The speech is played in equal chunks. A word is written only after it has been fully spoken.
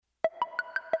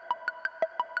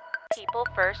People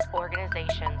first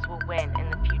organizations will win in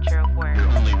the future of work. Your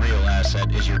only real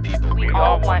asset is your people. We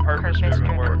all want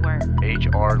purpose-driven work.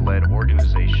 HR-led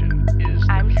organization is the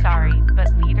I'm future. sorry,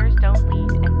 but leaders don't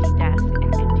lead empty desks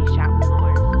and empty shop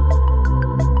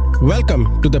floors.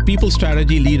 Welcome to the People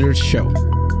Strategy Leaders Show.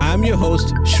 I'm your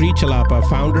host, Sri Chalapa,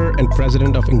 founder and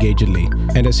president of Engagedly,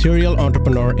 and a serial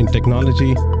entrepreneur in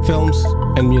technology, films,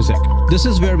 and music. This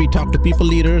is where we talk to people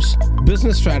leaders,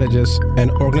 business strategists,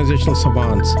 and organizational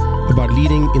savants about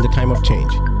leading in the time of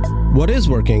change. What is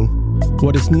working,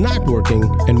 what is not working,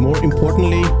 and more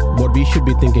importantly, what we should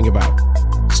be thinking about.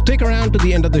 Stick around to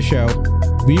the end of the show.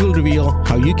 We will reveal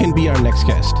how you can be our next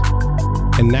guest.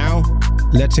 And now,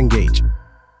 let's engage.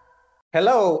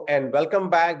 Hello, and welcome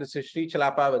back. This is Sri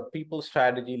Chalapa with People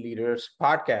Strategy Leaders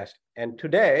Podcast. And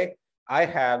today, I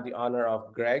have the honor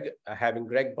of having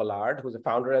Greg Ballard, who's the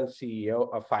founder and CEO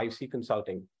of 5C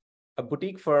Consulting, a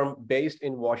boutique firm based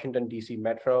in Washington, D.C.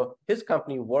 Metro. His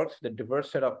company works with a diverse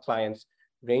set of clients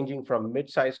ranging from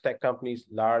mid-sized tech companies,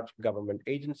 large government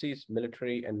agencies,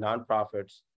 military, and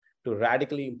nonprofits to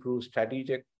radically improve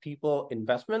strategic people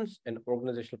investments and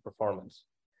organizational performance.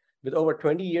 With over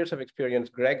 20 years of experience,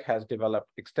 Greg has developed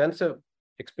extensive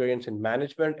experience in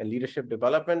management and leadership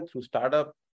development through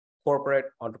startup, corporate,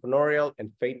 entrepreneurial,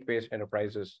 and faith-based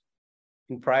enterprises.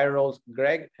 In prior roles,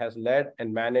 Greg has led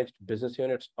and managed business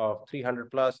units of 300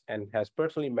 plus and has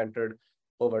personally mentored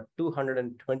over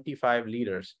 225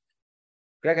 leaders.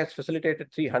 Greg has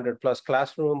facilitated 300 plus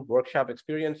classroom workshop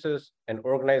experiences and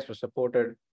organized or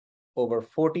supported over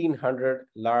 1,400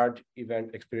 large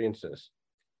event experiences.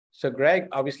 So Greg,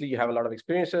 obviously you have a lot of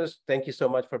experiences. Thank you so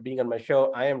much for being on my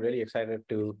show. I am really excited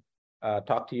to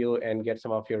talk to you and get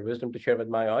some of your wisdom to share with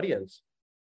my audience.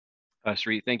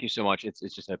 Sri, thank you so much. It's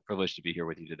just a privilege to be here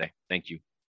with you today. Thank you.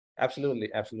 Absolutely,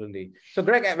 absolutely. So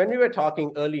Greg, when we were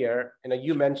talking earlier,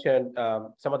 you mentioned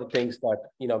some of the things that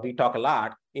we talk a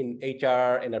lot in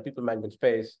HR, in our people management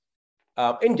space,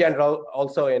 in general,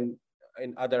 also in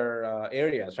other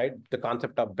areas, right? The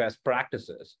concept of best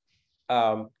practices.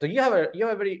 So you have a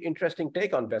very interesting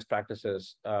take on best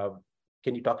practices.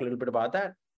 Can you talk a little bit about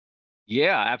that?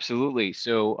 Yeah, absolutely.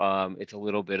 So it's a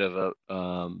little bit of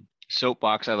a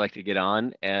soapbox I like to get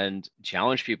on and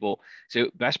challenge people. So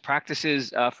best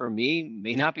practices for me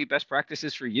may not be best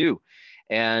practices for you.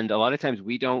 And a lot of times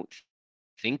we don't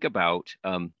think about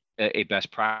a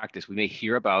best practice. We may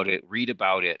hear about it, read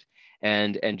about it,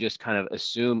 and just kind of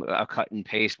assume a cut and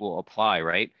paste will apply,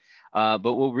 right? But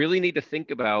we'll really need to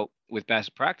think about with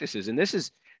best practices, and this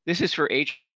is for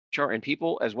HR and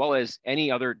people as well as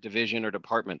any other division or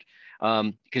department.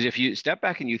 Because if you step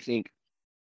back and you think,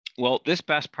 well, this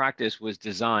best practice was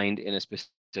designed in a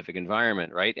specific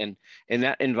environment, right? And in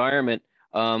that environment,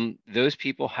 those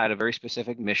people had a very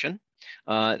specific mission.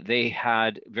 They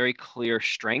had very clear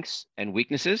strengths and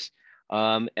weaknesses,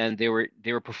 and they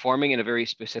were performing in a very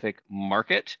specific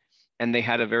market, and they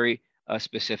had a very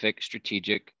specific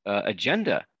strategic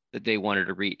agenda that they wanted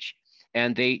to reach.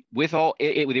 And they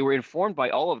were informed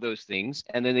by all of those things,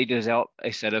 and then they developed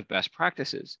a set of best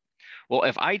practices. Well,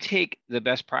 if I take the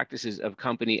best practices of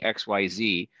company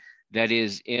XYZ that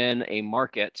is in a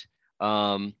market,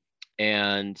 and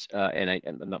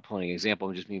I'm not pulling an example,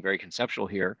 I'm just being very conceptual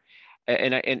here,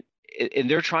 and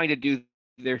they're trying to do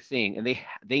their thing, and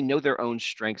they know their own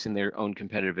strengths and their own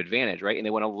competitive advantage, right? And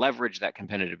they want to leverage that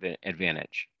competitive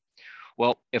advantage.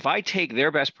 Well, if I take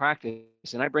their best practice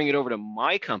and I bring it over to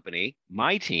my company,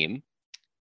 my team,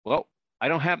 well, I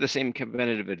don't have the same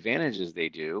competitive advantages they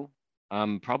do.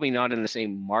 I'm probably not in the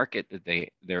same market that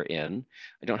they're in.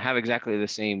 I don't have exactly the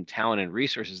same talent and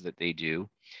resources that they do.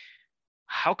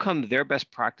 How come their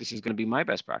best practice is going to be my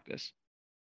best practice?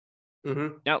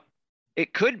 Mm-hmm. Now,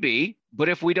 it could be, but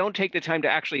if we don't take the time to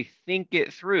actually think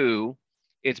it through,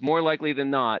 it's more likely than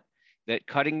not that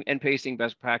cutting and pasting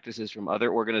best practices from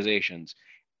other organizations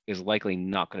is likely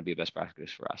not going to be a best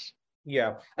practice for us.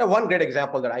 Yeah. And one great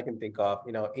example that I can think of,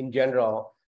 in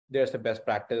general, there's a best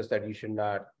practice that you should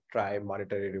not try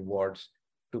monetary rewards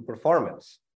to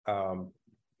performance.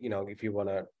 If you want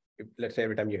to, let's say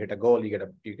every time you hit a goal, you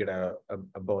get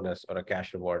a bonus or a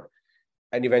cash reward.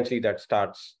 And eventually that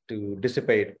starts to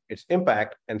dissipate its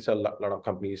impact. And so a lot of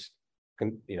companies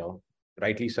can,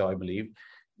 rightly so, I believe,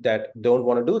 that don't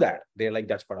want to do that. They're like,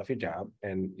 that's part of your job,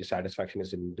 and your satisfaction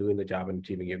is in doing the job and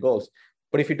achieving your goals.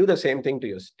 But if you do the same thing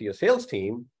to your sales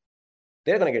team,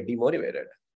 they're going to get demotivated,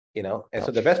 And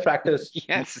so the best practice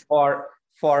yes. for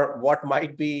what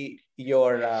might be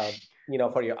your,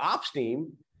 for your ops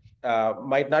team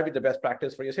might not be the best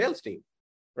practice for your sales team,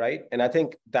 right? And I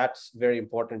think that's very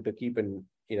important to keep in,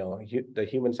 the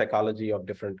human psychology of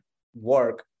different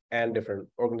work and different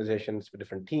organizations with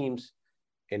different teams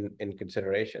in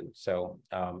consideration. So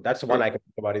that's the one I can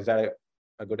think about. Is that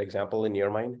a good example in your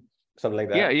mind? Something like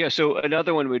Yeah, that? yeah. So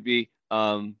another one would be,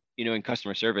 in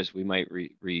customer service, we might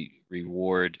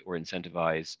reward or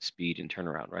incentivize speed and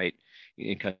turnaround, right?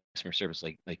 In customer service,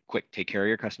 like quick, take care of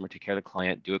your customer, take care of the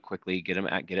client, do it quickly, get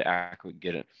it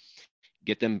accurate,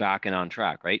 get them back and on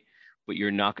track, right? But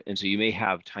you're not, and so you may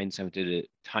have time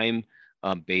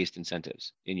based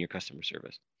incentives in your customer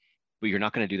service, but you're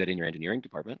not going to do that in your engineering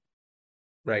department.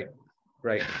 Right.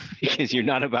 Right. Because you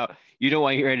don't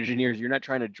want your engineers, you're not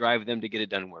trying to drive them to get it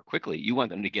done more quickly. You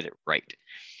want them to get it right.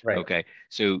 Right. Okay.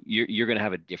 So you're going to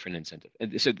have a different incentive.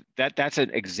 And so that's an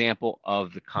example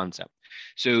of the concept.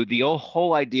 So the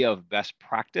whole idea of best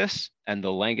practice and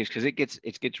the language, because it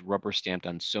gets rubber stamped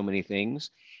on so many things.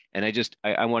 And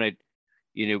I want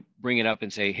to, bring it up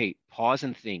and say, hey, pause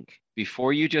and think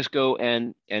before you just go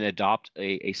and adopt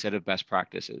a set of best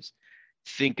practices.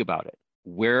 Think about it.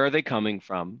 Where are they coming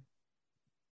from?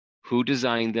 Who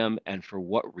designed them and for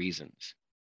what reasons,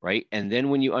 right? And then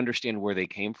when you understand where they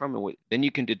came from, then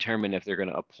you can determine if they're going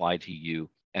to apply to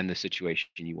you and the situation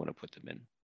you want to put them in.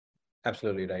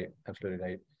 Absolutely right. Absolutely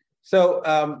right. So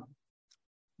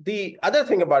the other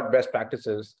thing about best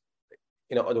practices,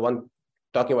 or the one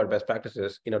talking about best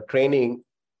practices, training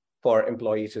for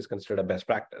employees is considered a best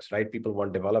practice, right? People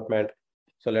want development.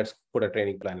 So let's put a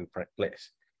training plan in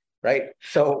place. Right.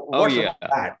 So what's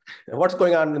that? What's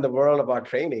going on in the world about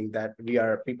training that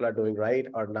people are doing right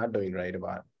or not doing right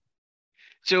about?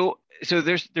 So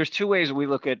there's two ways we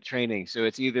look at training. So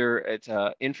it's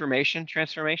information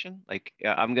transformation. Like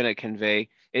I'm going to convey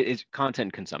it's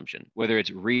content consumption, whether it's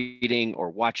reading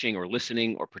or watching or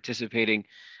listening or participating,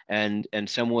 and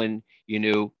someone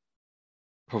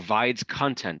provides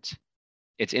content.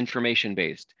 It's information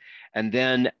based. And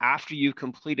then after you've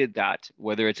completed that,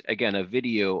 whether it's, again, a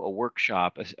video, a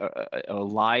workshop, a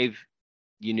live,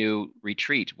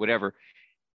 retreat, whatever,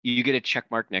 you get a check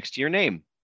mark next to your name.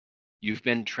 You've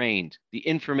been trained. The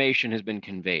information has been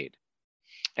conveyed.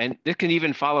 And this can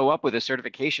even follow up with a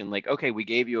certification, like, okay, we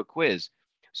gave you a quiz.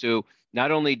 So not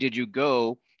only did you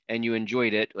go and you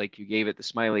enjoyed it, like you gave it the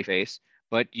smiley face,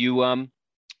 but you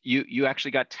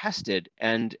actually got tested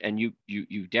and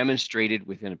you demonstrated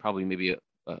within probably maybe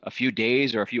a few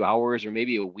days or a few hours or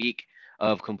maybe a week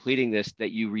of completing this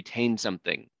that you retained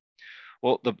something.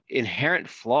 Well, the inherent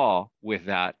flaw with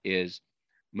that is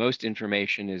most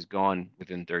information is gone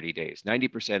within 30 days.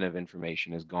 90% of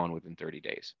information is gone within 30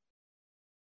 days.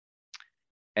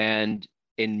 And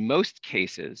in most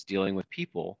cases, dealing with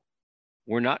people,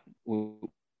 the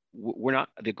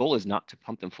goal is not to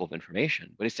pump them full of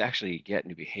information, but it's to actually get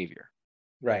new behavior.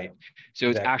 Right. So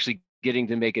It's actually getting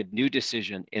to make a new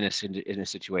decision in a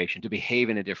situation, to behave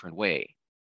in a different way.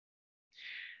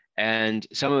 And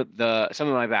some of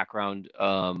my background,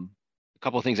 a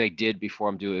couple of things I did before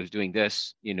I was doing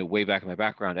this, way back in my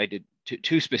background, I did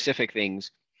two specific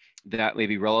things that may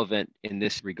be relevant in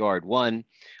this regard. One,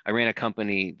 I ran a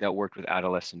company that worked with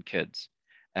adolescent kids.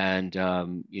 And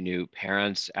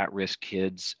parents, at-risk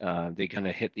kids, they kind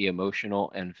of hit the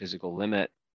emotional and physical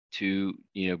limit to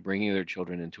bringing their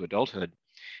children into adulthood,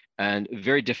 and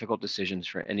very difficult decisions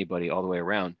for anybody all the way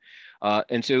around.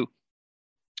 And so,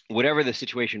 whatever the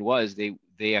situation was,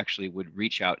 they actually would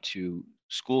reach out to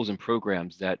schools and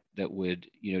programs that would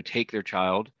take their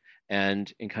child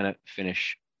and kind of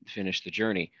finish the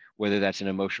journey, whether that's an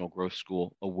emotional growth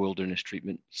school, a wilderness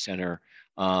treatment center,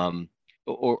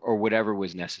 or whatever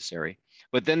was necessary.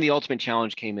 But then the ultimate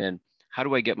challenge came in: how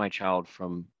do I get my child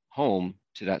from home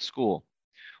to that school?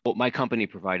 Well, my company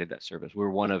provided that service. We're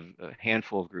one of a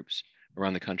handful of groups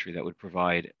around the country that would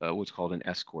provide what's called an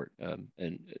escort, a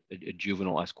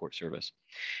juvenile escort service.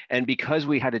 And because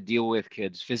we had to deal with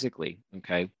kids physically,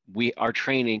 okay, our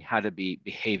training had to be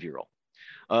behavioral.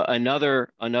 Another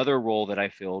role that I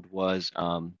filled was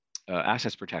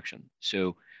assets protection.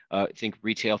 So think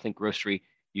retail, think grocery.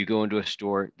 You go into a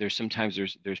store. There's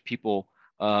people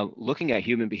looking at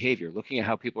human behavior, looking at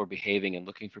how people are behaving, and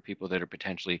looking for people that are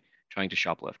potentially trying to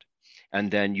shoplift. And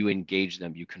then you engage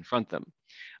them, you confront them,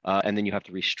 and then you have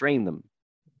to restrain them.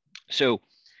 So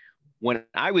when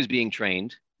I was being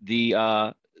trained, the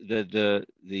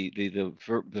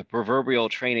proverbial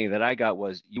training that I got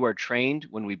was: you are trained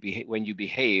when you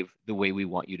behave the way we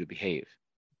want you to behave.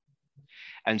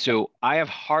 And so I have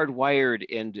hardwired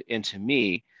into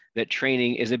me that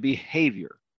training is a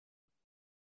behavior.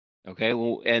 Okay,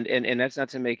 well, and that's not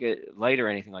to make it light or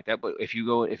anything like that, but if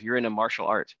you're in a martial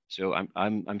arts, so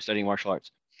I'm studying martial arts,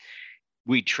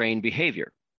 we train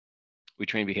behavior. We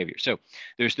train behavior. So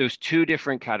there's those two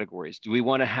different categories. Do we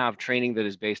want to have training that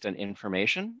is based on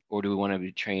information, or do we want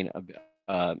to train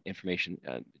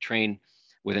train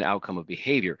with an outcome of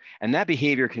behavior? And that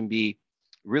behavior can be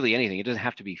really anything. It doesn't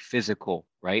have to be physical,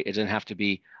 right? It doesn't have to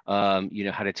be, how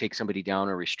to take somebody down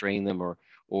or restrain them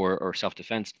or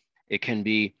self-defense. It can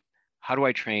be, how do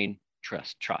I train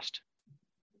trust?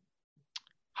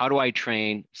 How do I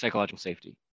train psychological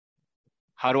safety?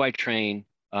 How do I train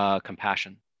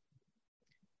compassion?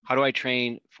 How do I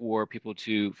train for people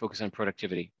to focus on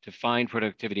productivity, to find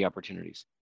productivity opportunities?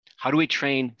 How do we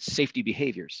train safety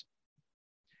behaviors?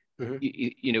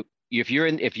 Mm-hmm. If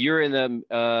you're in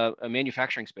a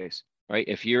manufacturing space, right?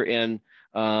 If you're in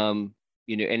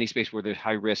any space where there's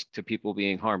high risk to people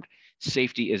being harmed,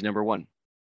 safety is number one.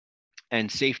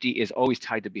 And safety is always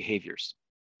tied to behaviors.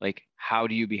 Like, how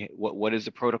do you behave? What is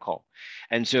the protocol?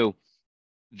 And so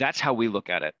that's how we look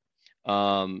at it.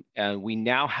 And we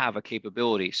now have a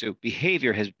capability. So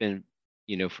behavior has been,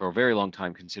 for a very long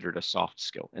time considered a soft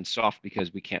skill, and soft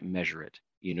because we can't measure it,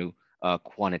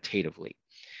 quantitatively.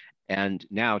 And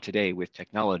now today with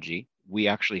technology, we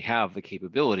actually have the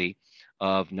capability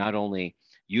of not only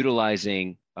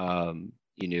utilizing,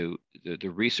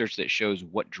 the research that shows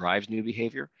what drives new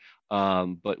behavior,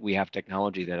 but we have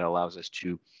technology that allows us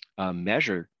to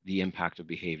measure the impact of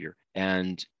behavior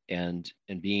and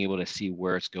being able to see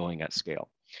where it's going at scale.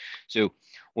 So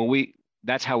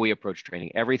that's how we approach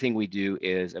training. Everything we do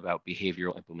is about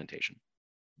behavioral implementation.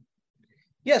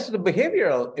 Yes, the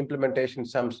behavioral implementation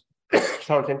sounds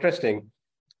interesting.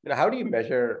 How do you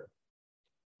measure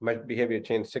behavior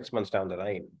change 6 months down the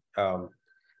line?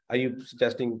 Are you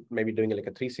suggesting maybe doing it like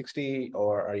a 360,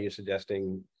 or are you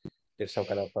suggesting there's some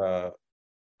kind of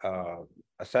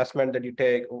assessment that you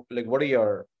take? Like, what are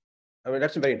your? I mean,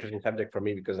 that's a very interesting subject for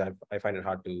me because I find it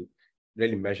hard to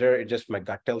really measure. It just, my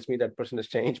gut tells me that person has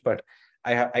changed, but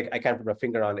I can't put my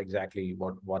finger on exactly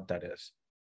what that is.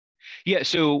 Yeah,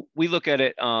 so we look at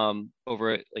it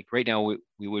over, like right now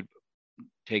we would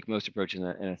take most approach in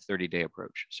a 30-day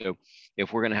approach. So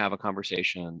if we're going to have a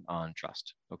conversation on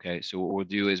trust, okay, so what we'll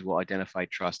do is we'll identify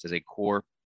trust as a core,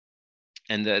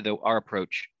 and our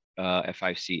approach at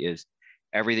 5C is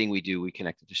everything we do, we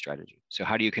connect it to strategy. So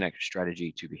how do you connect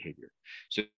strategy to behavior?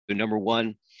 So number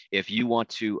one, if you want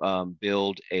to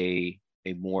build a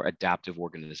more adaptive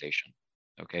organization,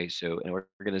 okay, so an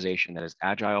organization that is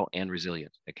agile and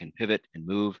resilient, that can pivot and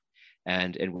move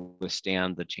and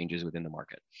withstand the changes within the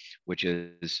market, which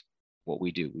is what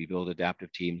we do. We build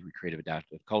adaptive teams, we create an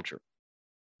adaptive culture.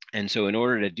 And so in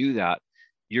order to do that,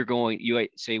 you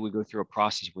say we go through a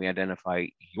process, we identify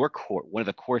your core, one of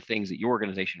the core things that your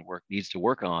organization needs to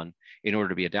work on in order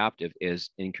to be adaptive is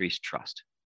increased trust.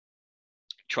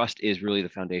 Trust is really the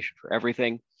foundation for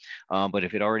everything. But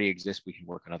if it already exists, we can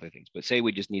work on other things. But say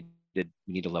we just need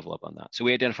to level up on that. So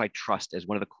we identify trust as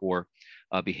one of the core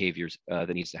behaviors that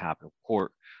needs to happen.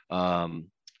 Core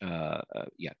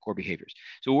behaviors.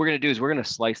 So what we're going to do is we're going to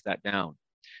slice that down.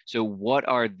 So what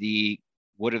are the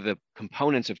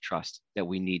components of trust that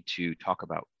we need to talk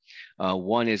about?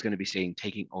 One is going to be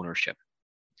taking ownership.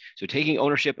 So taking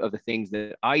ownership of the things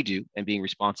that I do and being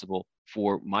responsible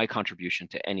for my contribution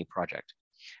to any project,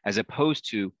 as opposed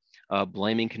to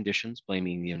blaming conditions,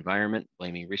 blaming the environment,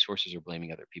 blaming resources, or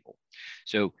blaming other people.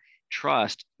 So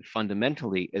trust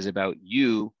fundamentally is about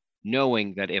you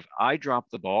knowing that if I drop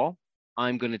the ball,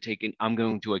 I'm going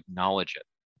to acknowledge it.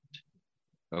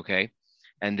 Okay.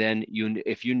 And then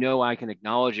if I can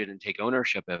acknowledge it and take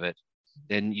ownership of it,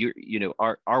 then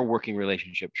our working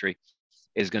relationship, Sri,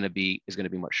 is going to be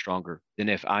much stronger than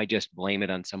if I just blame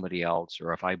it on somebody else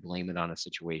or if I blame it on a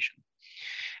situation.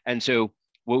 And so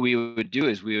what we would do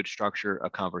is we would structure a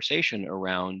conversation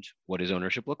around what does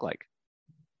ownership look like?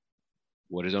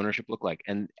 What does ownership look like?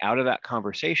 And out of that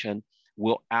conversation,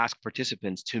 we'll ask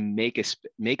participants to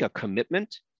make a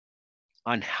commitment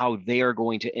on how they are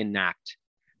going to enact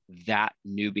that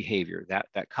new behavior,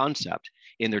 that concept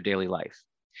in their daily life.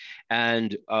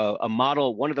 And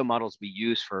one of the models we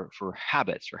use for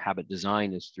habits, for habit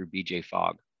design, is through BJ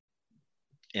Fogg.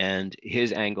 And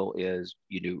his angle is,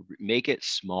 make it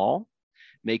small,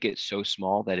 make it so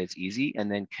small that it's easy,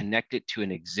 and then connect it to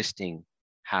an existing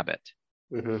habit.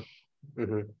 Mm-hmm.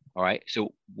 Mm-hmm. All right.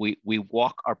 So we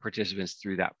walk our participants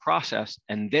through that process,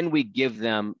 and then we give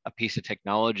them a piece of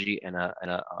technology and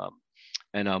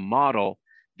a model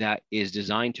that is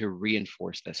designed to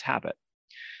reinforce this habit.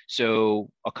 So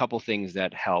a couple things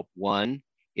that help. One,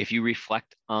 if you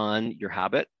reflect on your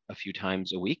habit a few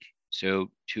times a week, so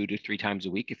 2 to 3 times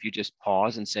a week, if you just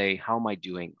pause and say, how am I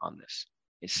doing on this?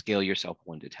 And scale yourself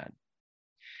 1 to 10.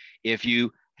 If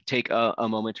you take a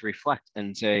moment to reflect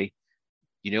and say,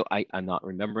 I'm not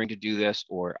remembering to do this,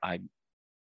 or I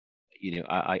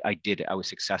did it. I was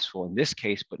successful in this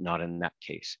case, but not in that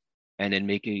case. And then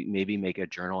maybe make a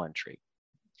journal entry.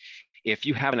 If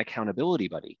you have an accountability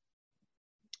buddy,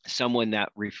 someone that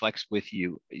reflects with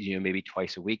you, maybe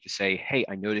twice a week to say, hey,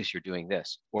 I notice you're doing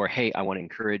this, or hey, I want to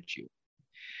encourage you.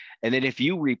 And then if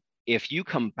you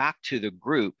come back to the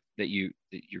group that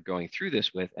you're going through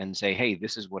this with and say, hey,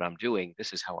 this is what I'm doing,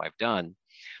 this is how I've done,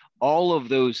 all of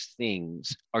those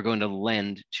things are going to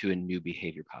lend to a new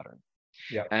behavior pattern.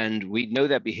 Yeah. And we know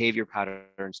that behavior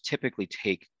patterns typically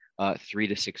take 3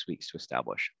 to 6 weeks to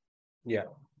establish. Yeah.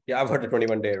 Yeah, I've heard the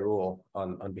 21-day rule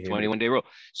on behavior. 21-day rule.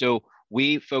 So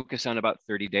we focus on about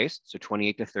 30 days, so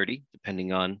 28 to 30,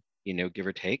 depending on, give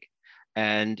or take.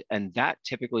 And that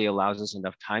typically allows us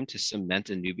enough time to cement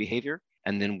a new behavior,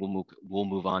 and then we'll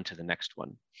move on to the next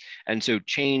one. And so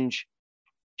change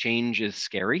is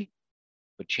scary,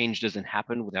 but change doesn't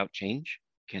happen without change.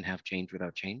 You can't have change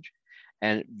without change.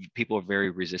 And people are very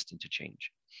resistant to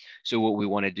change. So what we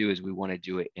want to do is we want to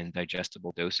do it in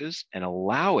digestible doses and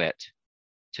allow it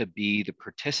to be the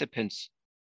participants'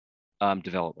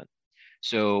 development.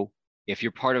 So if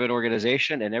you're part of an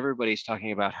organization and everybody's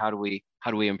talking about how do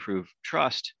we improve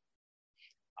trust,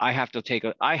 I have to take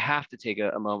a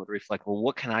moment to reflect, well,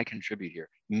 what can I contribute here?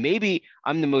 Maybe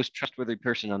I'm the most trustworthy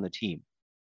person on the team,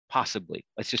 possibly.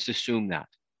 Let's just assume that.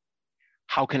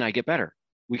 How can I get better?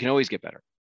 We can always get better.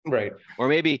 Right. Or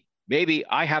maybe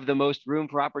I have the most room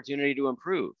for opportunity to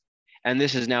improve. And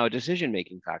this is now a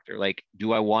decision-making factor. Like,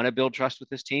 do I want to build trust with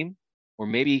this team? Or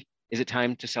maybe is it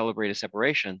time to celebrate a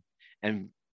separation and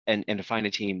to find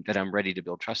a team that I'm ready to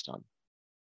build trust on?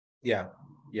 Yeah.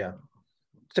 Yeah.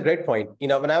 It's a great point.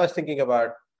 When I was thinking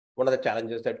about one of the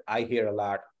challenges that I hear a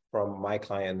lot from my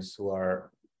clients who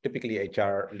are typically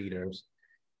HR leaders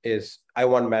is I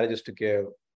want managers to give,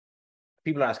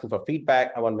 people are asking for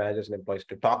feedback. I want managers and employees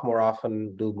to talk more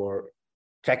often, do more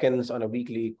check-ins on a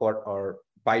weekly or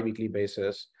bi-weekly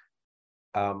basis.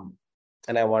 And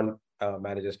I want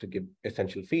managers to give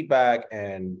essential feedback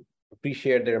and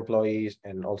appreciate their employees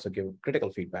and also give critical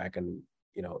feedback and,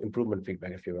 improvement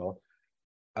feedback, if you will.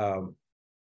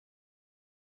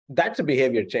 That's a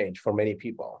behavior change for many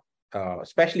people,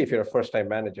 especially if you're a first-time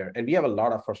manager. And we have a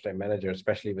lot of first-time managers,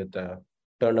 especially with the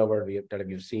turnover that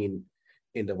we've seen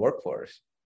in the workforce.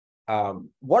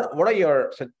 What are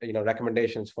your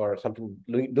recommendations for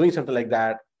doing something like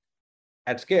that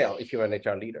at scale if you're an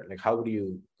HR leader? Like, how would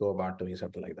you go about doing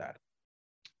something like that?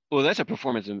 Well, that's a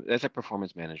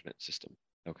performance management system.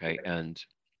 Okay. And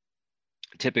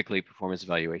typically performance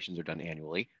evaluations are done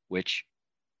annually, which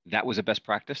that was a best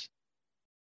practice,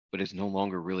 but it's no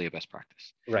longer really a best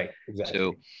practice. Right. Exactly.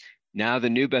 So now the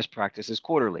new best practice is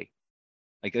quarterly,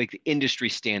 like the industry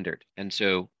standard. And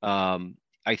so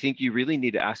I think you really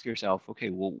need to ask yourself,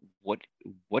 okay, well,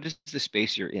 what is the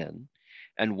space you're in,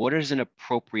 and what is an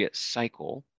appropriate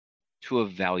cycle to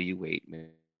evaluate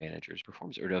managers'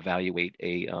 performance, or to evaluate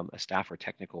a staff or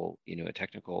technical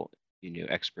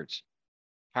experts'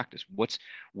 practice?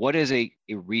 What is a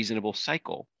reasonable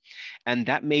cycle? And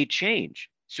that may change.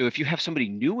 So if you have somebody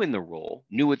new in the role,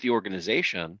 new with the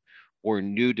organization, or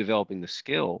new developing the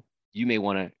skill, you may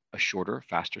want a shorter,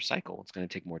 faster cycle. It's going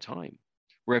to take more time.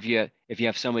 Where if you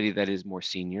have somebody that is more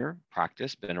senior,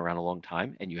 practice, been around a long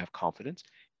time, and you have confidence,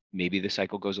 maybe the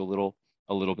cycle goes a little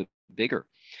bit bigger.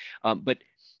 But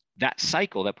that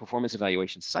cycle, that performance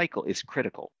evaluation cycle, is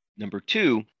critical. Number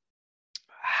two,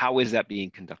 how is that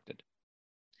being conducted?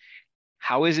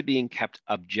 How is it being kept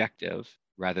objective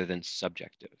rather than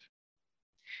subjective?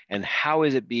 And how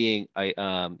is it being,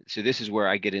 so this is where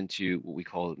I get into what we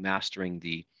call mastering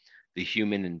the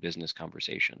human and business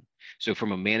conversation. So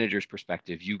from a manager's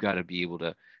perspective, you got to be able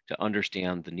to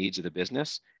understand the needs of the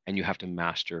business, and you have to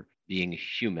master being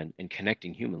human and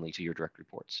connecting humanly to your direct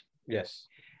reports. Yes.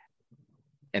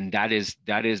 And that is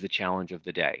the challenge of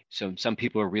the day. So some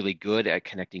people are really good at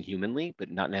connecting humanly, but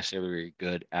not necessarily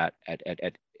good at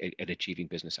achieving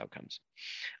business outcomes.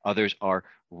 Others are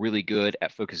really good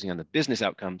at focusing on the business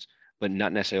outcomes, but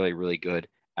not necessarily really good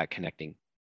at connecting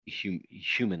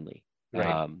humanly.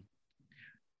 Right.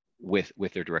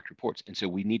 With their direct reports. And so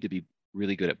we need to be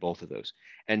really good at both of those.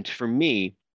 And for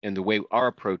me, and the way our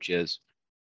approach is,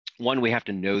 one, we have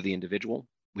to know the individual.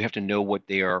 We have to know what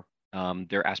their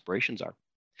aspirations are.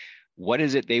 What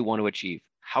is it they want to achieve?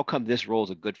 How come this role is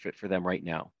a good fit for them right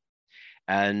now?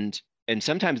 And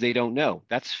sometimes they don't know.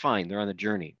 That's fine. They're on the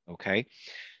journey. Okay.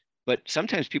 But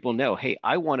sometimes people know, hey,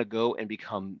 I want to go and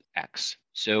become X.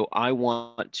 So I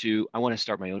want to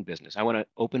start my own business. I want to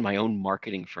open my own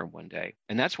marketing firm one day.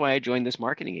 And that's why I joined this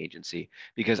marketing agency,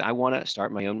 because I want to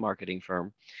start my own marketing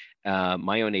firm,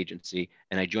 my own agency.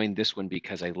 And I joined this one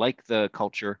because I like the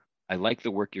culture. I like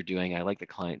the work you're doing. I like the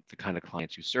kind of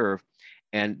clients you serve.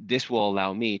 And this will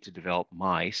allow me to develop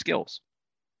my skills.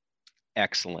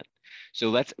 Excellent. So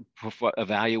let's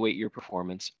evaluate your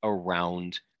performance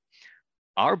around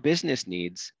our business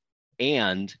needs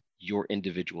and your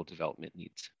individual development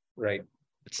needs. Right.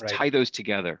 Let's Right. tie those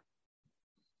together.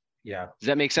 Yeah. Does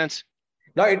that make sense?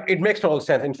 No, it makes total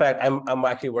sense. In fact, I'm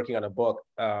actually working on a book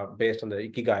based on the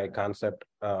Ikigai concept,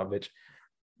 which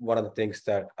one of the things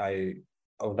that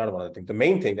not one of the things, the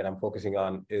main thing that I'm focusing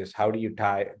on is how do you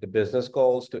tie the business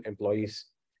goals to employees'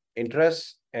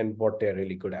 interests and what they're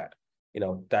really good at.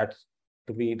 That's,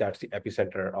 to me, that's the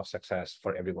epicenter of success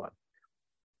for everyone.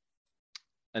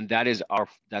 And that's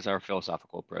our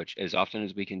philosophical approach. As often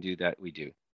as we can do that, we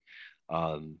do.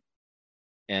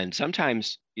 And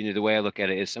sometimes, the way I look at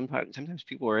it is sometimes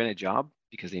people are in a job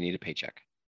because they need a paycheck.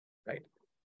 Right.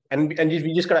 And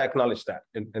we just gotta acknowledge that,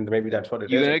 and maybe that's what it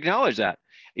is. You're gonna acknowledge that.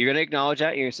 You're gonna acknowledge that.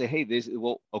 And you're gonna say, hey,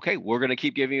 okay, we're gonna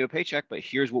keep giving you a paycheck, but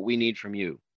here's what we need from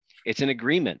you. It's an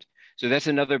agreement. So that's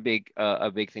another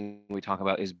a big thing we talk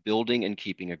about is building and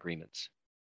keeping agreements,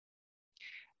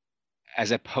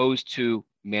 as opposed to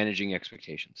managing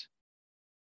expectations.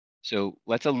 So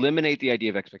let's eliminate the idea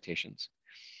of expectations.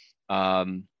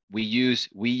 We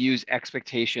use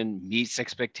expectation, meets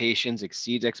expectations,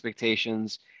 exceeds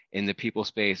expectations in the people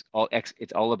space.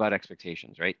 It's all about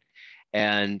expectations, right?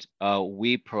 And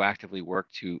we proactively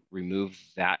work to remove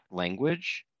that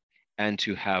language and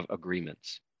to have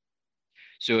agreements.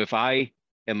 So if I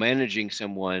am managing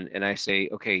someone and I say,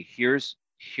 okay, here's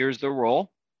the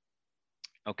role.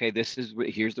 Okay,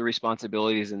 here's the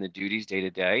responsibilities and the duties day to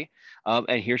day,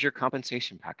 and here's your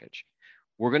compensation package.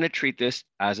 We're going to treat this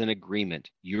as an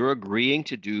agreement. You're agreeing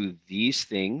to do these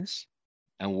things,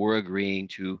 and we're agreeing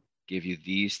to give you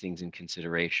these things in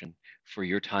consideration for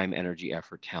your time, energy,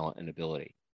 effort, talent, and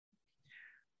ability.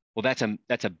 Well, that's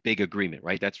a big agreement,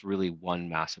 right? That's really one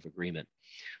massive agreement.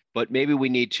 But maybe we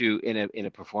need to, in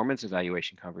a performance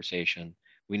evaluation conversation,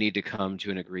 we need to come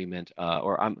to an agreement.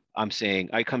 Or I'm saying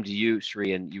I come to you,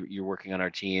 Sri, and you're working on our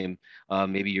team.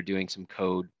 Maybe you're doing some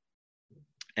code,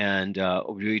 and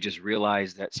we just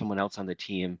realized that someone else on the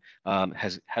team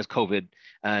has COVID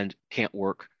and can't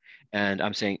work. And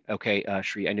I'm saying, okay,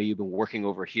 Sri, I know you've been working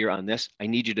over here on this. I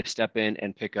need you to step in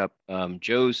and pick up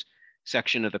Joe's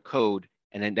section of the code,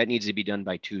 and then that needs to be done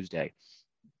by Tuesday.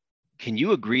 Can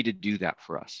you agree to do that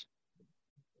for us?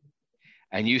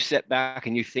 And you sit back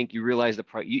and you realize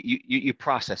you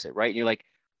process it, right? And you're like,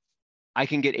 I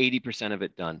can get 80% of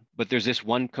it done, but there's this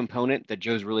one component that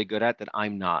Joe's really good at that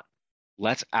I'm not.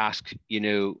 Let's ask,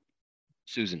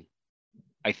 Susan.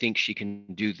 I think she can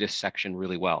do this section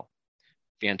really well.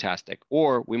 Fantastic.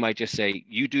 Or we might just say,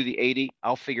 you do the 80,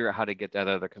 I'll figure out how to get that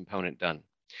other component done.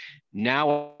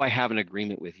 Now I have an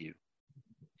agreement with you.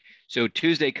 So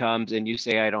Tuesday comes and you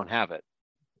say, I don't have it.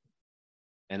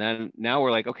 And then now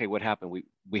we're like, okay, what happened?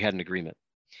 We had an agreement.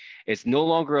 It's no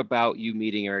longer about you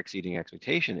meeting or exceeding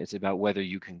expectation. It's about whether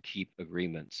you can keep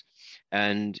agreements.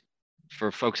 And for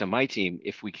folks on my team,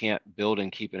 if we can't build and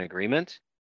keep an agreement,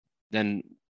 then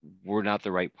we're not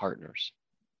the right partners.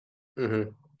 Mm-hmm.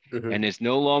 Mm-hmm. And it's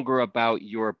no longer about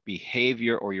your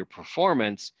behavior or your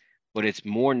performance, but it's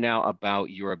more now about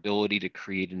your ability to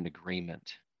create an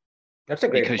agreement. That's a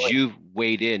great because point. You've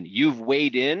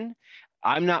weighed in.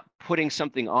 I'm not putting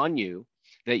something on you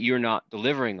that you're not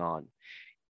delivering on.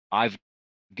 I've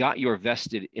got your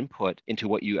vested input into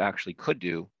what you actually could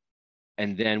do,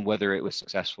 and then whether it was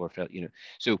successful or failed.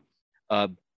 So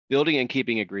building and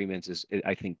keeping agreements is,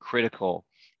 I think, critical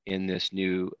in this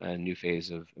new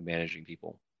phase of managing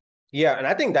people. Yeah, and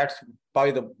I think that's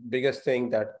probably the biggest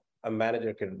thing that a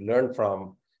manager can learn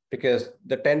from, because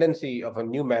the tendency of a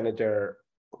new manager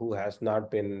who has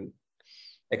not been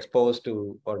exposed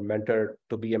to or mentored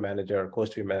to be a manager, or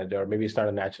coached to be a manager, or maybe it's not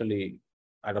a naturally,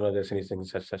 I don't know if there's anything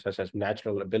such as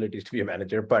natural abilities to be a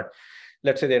manager, but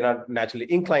let's say they're not naturally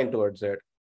inclined towards it.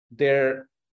 Their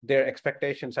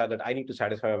expectations are that I need to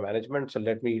satisfy my management, so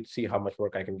let me see how much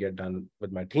work I can get done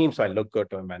with my team so I look good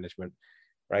to my management,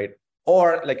 right?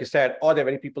 Or like you said, they're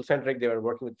very people-centric. They were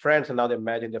working with friends and now they're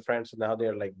managing their friends. So now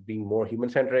they're like being more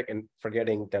human-centric and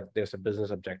forgetting that there's a business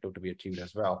objective to be achieved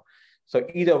as well. So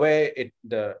either way, it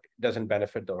doesn't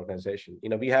benefit the organization.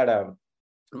 We had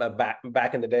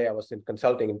back in the day, I was in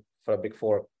consulting for a Big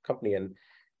Four company, and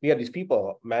we had these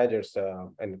people, managers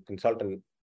and consulting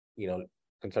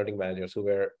managers who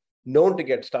were known to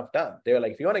get stuff done. They were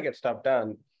like, if you want to get stuff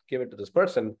done, give it to this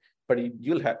person, but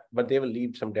but they will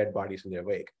leave some dead bodies in their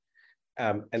wake.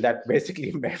 And that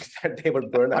basically meant that they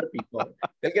would burn out people.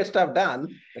 They'll get stuff done.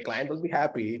 The client will be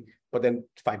happy, but then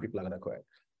 5 people are going to quit,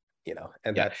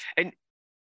 and Yeah. that's. And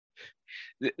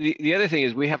the other thing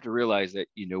is we have to realize that,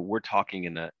 we're talking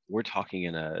in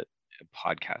a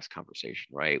podcast conversation,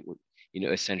 right?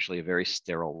 Essentially a very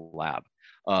sterile lab.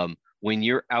 When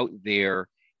you're out there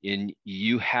and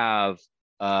you have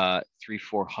 300,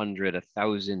 400,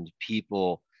 1,000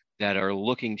 people that are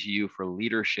looking to you for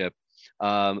leadership,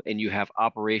 and you have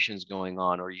operations going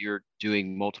on, or you're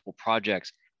doing multiple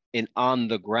projects, and on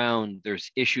the ground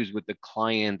there's issues with the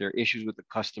client, there are issues with the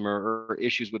customer, or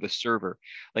issues with a server,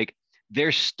 like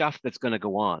there's stuff that's going to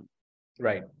go on,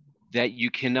 right, that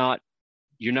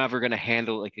you're never going to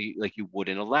handle like you would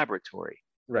in a laboratory.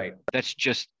 Right. That's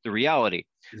just the reality.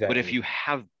 Exactly. But if you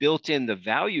have built in the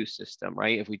value system,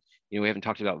 right? If we haven't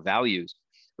talked about values,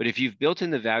 but if you've built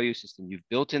in the value system, you've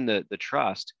built in the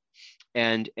trust,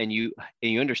 and you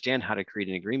understand how to create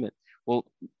an agreement, well,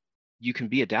 you can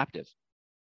be adaptive.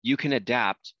 You can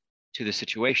adapt to the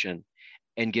situation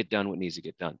and get done what needs to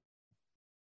get done.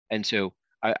 And so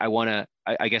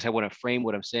I guess I want to frame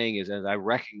what I'm saying is, as I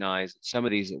recognize that some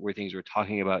of these things we're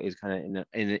talking about is kind of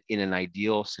in an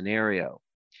ideal scenario,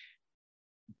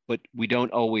 but we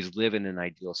don't always live in an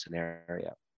ideal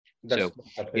scenario. So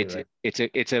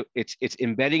it's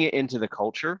embedding it into the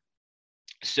culture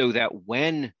so that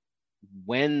when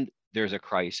there's a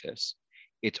crisis,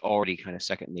 it's already kind of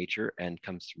second nature and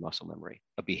comes through muscle memory,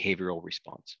 a behavioral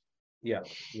response. Yeah.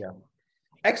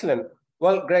 Excellent.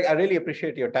 Well, Greg, I really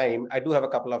appreciate your time. I do have a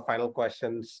couple of final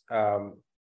questions and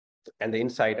the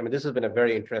insight. I mean, this has been a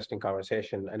very interesting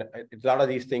conversation, and a lot of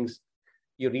these things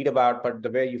you read about, but the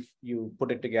way you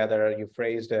put it together, you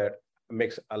phrased it,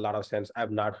 makes a lot of sense. I've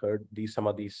not heard some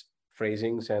of these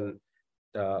phrasings and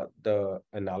the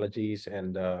analogies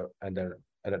and the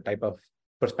type of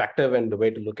perspective and the way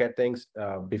to look at things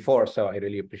before. So I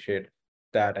really appreciate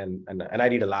that, and I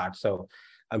read a lot, so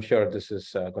I'm sure this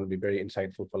is going to be very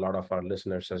insightful for a lot of our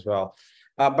listeners as well.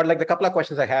 But like the couple of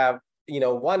questions I have,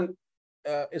 one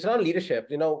is around leadership.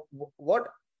 What,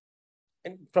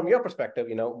 and from your perspective,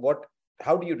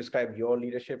 how do you describe your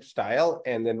leadership style?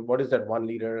 And then what is that one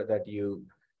leader that you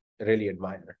really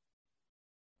admire?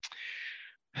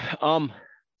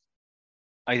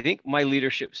 I think my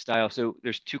leadership style, so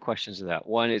there's two questions to that.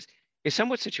 One is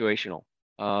somewhat situational,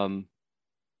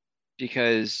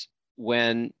 because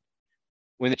when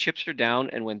the chips are down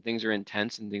and when things are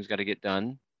intense and things got to get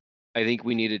done, I think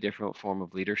we need a different form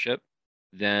of leadership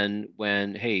than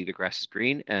when, hey, the grass is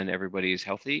green and everybody is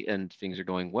healthy and things are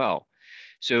going well.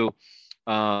 So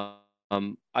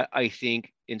I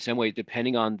think in some way,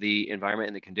 depending on the environment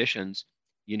and the conditions,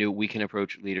 we can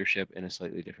approach leadership in a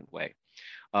slightly different way.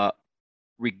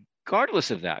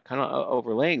 Regardless of that, kind of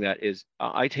overlaying that is,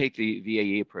 I take the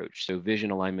VAE approach, so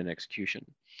vision, alignment, execution.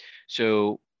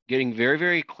 So getting very,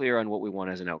 very clear on what we want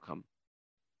as an outcome.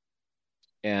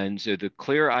 And so the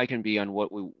clearer I can be on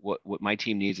what my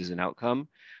team needs as an outcome,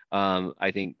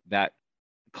 I think that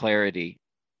clarity,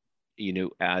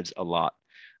 adds a lot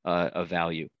of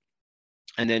value.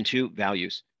 And then two,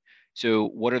 values. So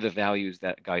what are the values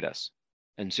that guide us?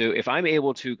 And so if I'm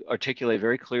able to articulate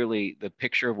very clearly the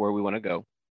picture of where we want to go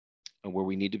and where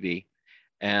we need to be,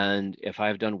 and if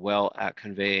I've done well at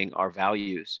conveying our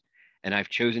values, and I've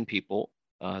chosen people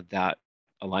that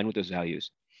align with those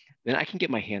values, then I can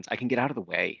get out of the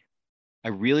way. I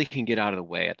really can get out of the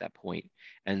way at that point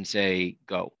and say,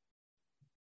 go.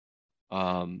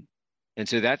 And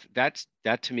so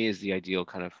that to me is the ideal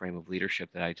kind of frame of leadership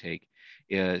that I take,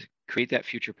 is create that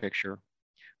future picture,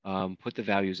 put the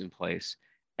values in place,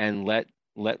 and let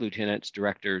lieutenants,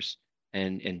 directors,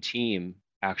 and team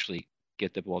actually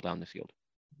get the ball down the field.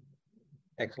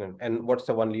 Excellent. And what's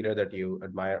the one leader that you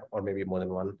admire, or maybe more than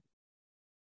one?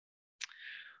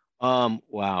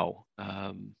 Wow.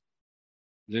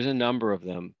 There's a number of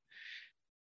them.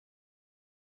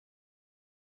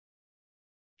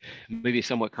 Maybe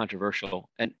somewhat controversial,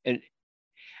 and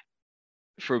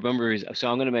for a number of reasons. So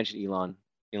I'm going to mention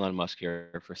Elon Musk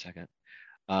here for a second.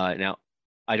 Now,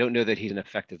 I don't know that he's an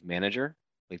effective manager,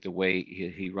 like the way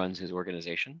he runs his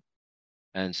organization,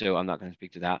 and so I'm not going to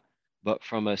speak to that. But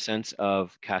from a sense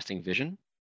of casting vision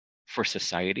for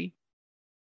society,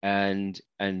 and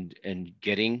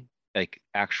getting like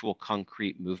actual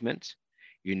concrete movement,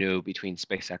 between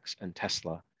SpaceX and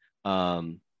Tesla,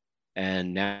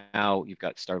 and now you've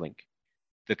got Starlink.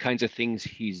 The kinds of things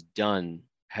he's done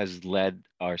has led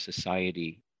our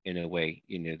society in a way,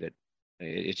 that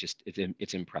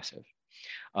it's impressive.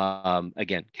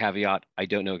 Again, caveat, I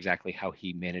don't know exactly how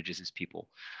he manages his people.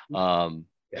 So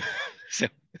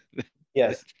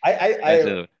yes,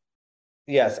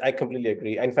 yes, I completely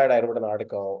agree. In fact, I wrote an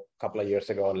article a couple of years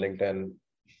ago on LinkedIn.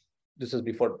 This is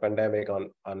before the pandemic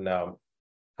on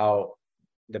how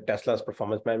the Tesla's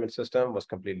performance management system was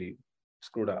completely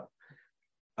screwed up.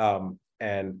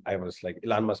 And I was like,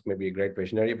 Elon Musk may be a great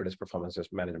visionary, but his performance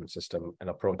management system and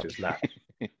approach is not.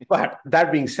 But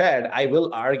that being said, I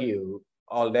will argue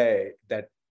all day that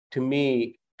to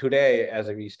me, today, as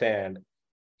we stand,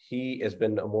 he has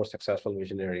been a more successful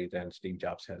visionary than Steve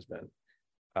Jobs has been.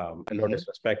 And no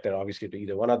disrespect there, obviously, to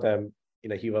either one of them.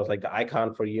 He was like the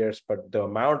icon for years, but the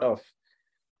amount of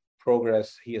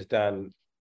progress he has done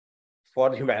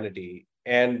for humanity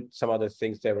and some other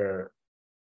things that were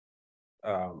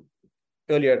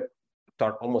earlier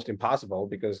thought almost impossible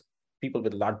because people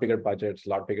with a lot bigger budgets, a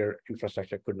lot bigger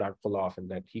infrastructure could not pull off,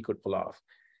 and that he could pull off.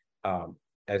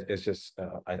 It's just,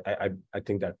 I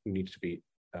think that needs to be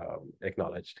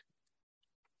acknowledged.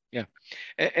 Yeah.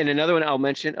 And another one I'll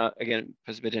mention, again,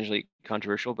 potentially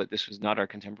controversial, but this was not our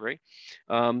contemporary,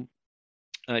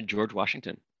 George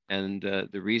Washington. And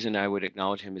the reason I would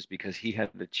acknowledge him is because he had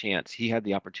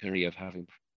the opportunity of having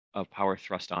power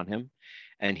thrust on him,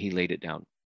 and he laid it down.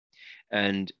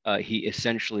 And he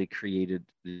essentially created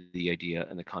the idea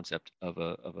and the concept of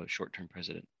a short-term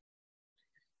president.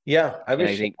 Yeah, I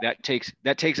think that takes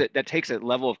a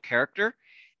level of character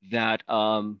that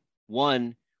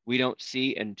one, we don't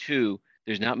see, and two,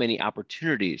 there's not many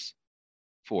opportunities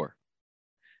for.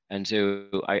 And so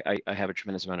I have a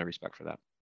tremendous amount of respect for that.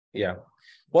 Yeah.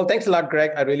 Well, thanks a lot,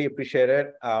 Greg. I really appreciate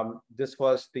it. This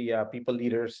was the People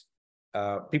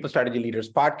Strategy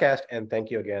Leaders podcast, and thank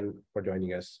you again for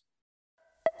joining us.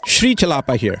 Sri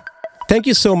Chalapa here. Thank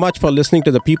you so much for listening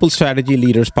to the People Strategy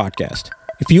Leaders podcast.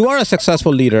 If you are a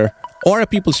successful leader or a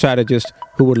people strategist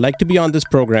who would like to be on this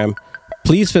program,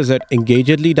 please visit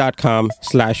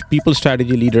engagedly.com/People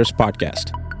Strategy Leaders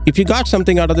podcast. If you got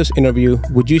something out of this interview,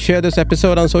 would you share this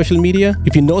episode on social media?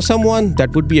 If you know someone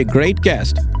that would be a great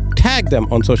guest, tag them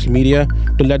on social media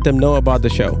to let them know about the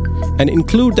show and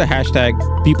include the hashtag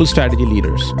People Strategy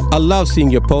Leaders. I love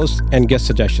seeing your posts and guest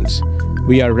suggestions.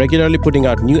 We are regularly putting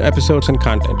out new episodes and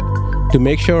content. To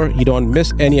make sure you don't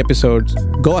miss any episodes,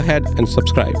 go ahead and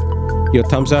subscribe. Your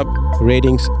thumbs up,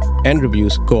 ratings, and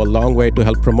reviews go a long way to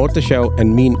help promote the show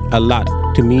and mean a lot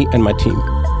to me and my team.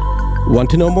 Want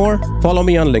to know more? Follow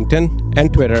me on LinkedIn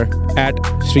and Twitter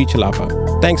 @Sri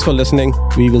Chalapa. Thanks for listening.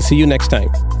 We will see you next time.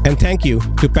 And thank you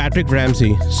to Patrick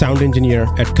Ramsey, sound engineer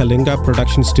at Kalinga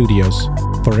Production Studios,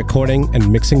 for recording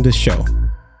and mixing this show.